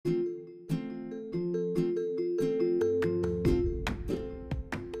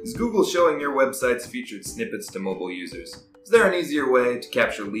Google showing your website's featured snippets to mobile users? Is there an easier way to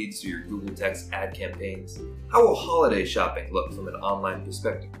capture leads through your Google Text ad campaigns? How will holiday shopping look from an online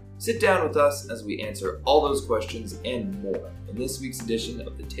perspective? Sit down with us as we answer all those questions and more in this week's edition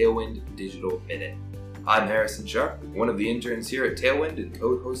of the Tailwind Digital Minute. I'm Harrison Sharp, one of the interns here at Tailwind, and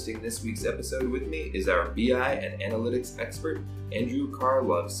co-hosting this week's episode with me is our BI and analytics expert, Andrew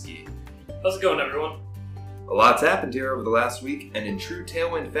Karlovsky. How's it going, everyone? A lot's happened here over the last week, and in true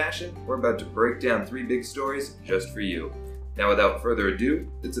Tailwind fashion, we're about to break down 3 big stories just for you. Now, without further ado,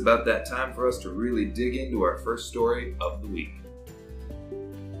 it's about that time for us to really dig into our first story of the week.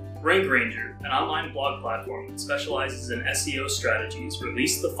 Rank Ranger, an online blog platform that specializes in SEO strategies,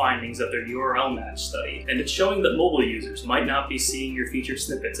 released the findings of their URL match study, and it's showing that mobile users might not be seeing your featured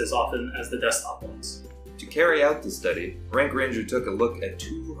snippets as often as the desktop ones. To carry out the study, Rank Ranger took a look at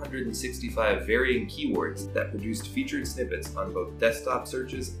 265 varying keywords that produced featured snippets on both desktop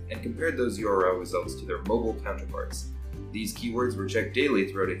searches and compared those URL results to their mobile counterparts. These keywords were checked daily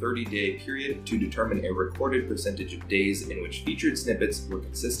throughout a 30-day period to determine a recorded percentage of days in which featured snippets were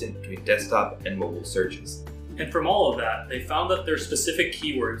consistent between desktop and mobile searches. And from all of that, they found that their specific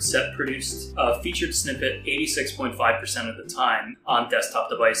keyword set produced a featured snippet 86.5% of the time on desktop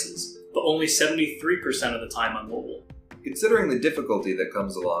devices, but only 73% of the time on mobile. Considering the difficulty that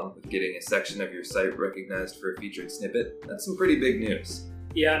comes along with getting a section of your site recognized for a featured snippet, that's some pretty big news.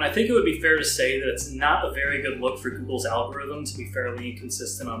 Yeah, and I think it would be fair to say that it's not a very good look for Google's algorithm to be fairly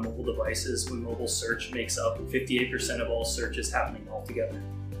inconsistent on mobile devices when mobile search makes up 58% of all searches happening altogether.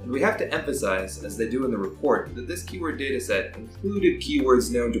 And we have to emphasize, as they do in the report, that this keyword dataset included keywords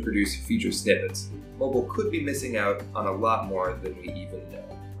known to produce feature snippets. Mobile could be missing out on a lot more than we even know.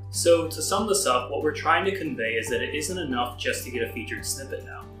 So to sum this up, what we're trying to convey is that it isn't enough just to get a featured snippet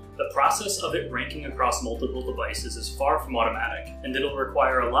now. The process of it ranking across multiple devices is far from automatic, and it'll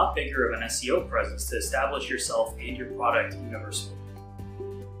require a lot bigger of an SEO presence to establish yourself and your product universally.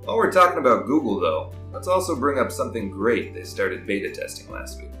 While we're talking about Google though, let's also bring up something great they started beta testing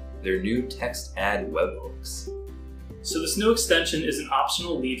last week, their new text ad webhooks. So this new extension is an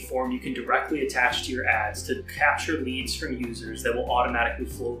optional lead form you can directly attach to your ads to capture leads from users that will automatically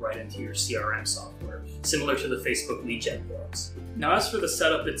flow right into your CRM software, similar to the Facebook lead gen forms. Now, as for the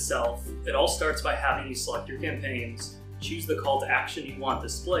setup itself, it all starts by having you select your campaigns, choose the call to action you want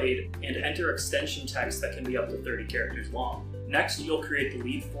displayed, and enter extension text that can be up to 30 characters long. Next, you'll create the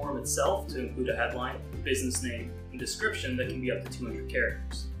lead form itself to include a headline, business name, and description that can be up to 200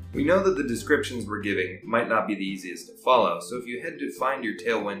 characters. We know that the descriptions we're giving might not be the easiest to follow, so if you head to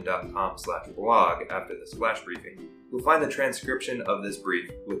findyourtailwind.com/blog after this flash briefing, you'll find the transcription of this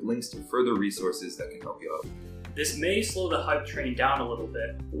brief with links to further resources that can help you out. This may slow the hype train down a little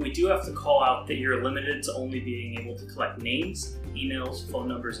bit, but we do have to call out that you're limited to only being able to collect names, emails, phone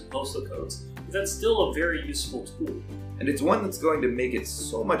numbers, and postal codes, but that's still a very useful tool. And it's one that's going to make it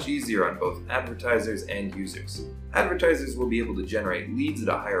so much easier on both advertisers and users. Advertisers will be able to generate leads at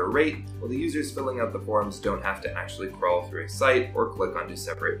a higher rate, while the users filling out the forms don't have to actually crawl through a site or click onto a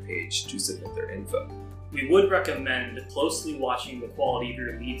separate page to submit their info. We would recommend closely watching the quality of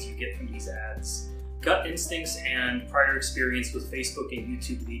your leads you get from these ads. Gut instincts and prior experience with Facebook and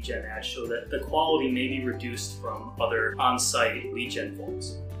YouTube lead gen ads show that the quality may be reduced from other on-site lead gen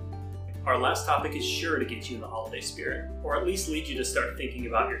forms. Our last topic is sure to get you in the holiday spirit, or at least lead you to start thinking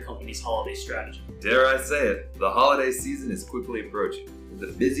about your company's holiday strategy. Dare I say it, the holiday season is quickly approaching. With the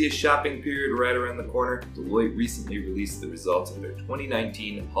busiest shopping period right around the corner, Deloitte recently released the results of their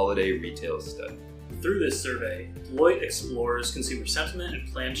 2019 holiday retail study. Through this survey, Deloitte explores consumer sentiment and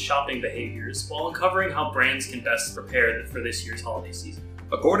planned shopping behaviors while uncovering how brands can best prepare for this year's holiday season.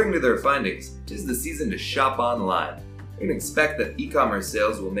 According to their findings, 'tis the season to shop online. We can expect that e-commerce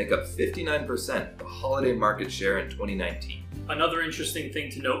sales will make up 59% of the holiday market share in 2019. Another interesting thing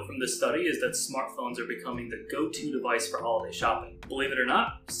to note from this study is that smartphones are becoming the go-to device for holiday shopping. Believe it or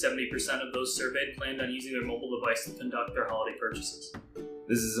not, 70% of those surveyed planned on using their mobile device to conduct their holiday purchases.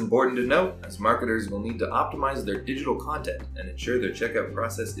 This is important to note, as marketers will need to optimize their digital content and ensure their checkout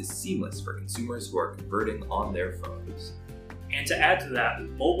process is seamless for consumers who are converting on their phones. And to add to that,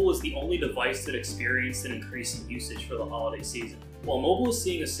 mobile is the only device that experienced an increase in usage for the holiday season. While mobile is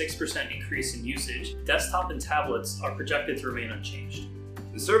seeing a 6% increase in usage, desktop and tablets are projected to remain unchanged.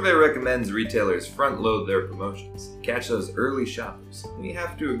 The survey recommends retailers front-load their promotions, catch those early shoppers. We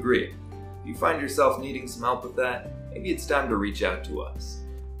have to agree. If you find yourself needing some help with that, maybe it's time to reach out to us.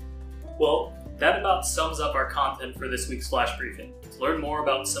 Well, that about sums up our content for this week's flash briefing. To learn more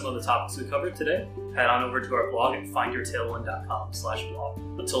about some of the topics we covered today, head on over to our blog at findyourtailwind.com/blog.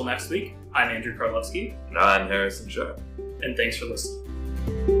 Until next week, I'm Andrew Karlovsky. And I'm Harrison Sharp. And thanks for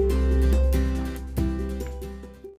listening.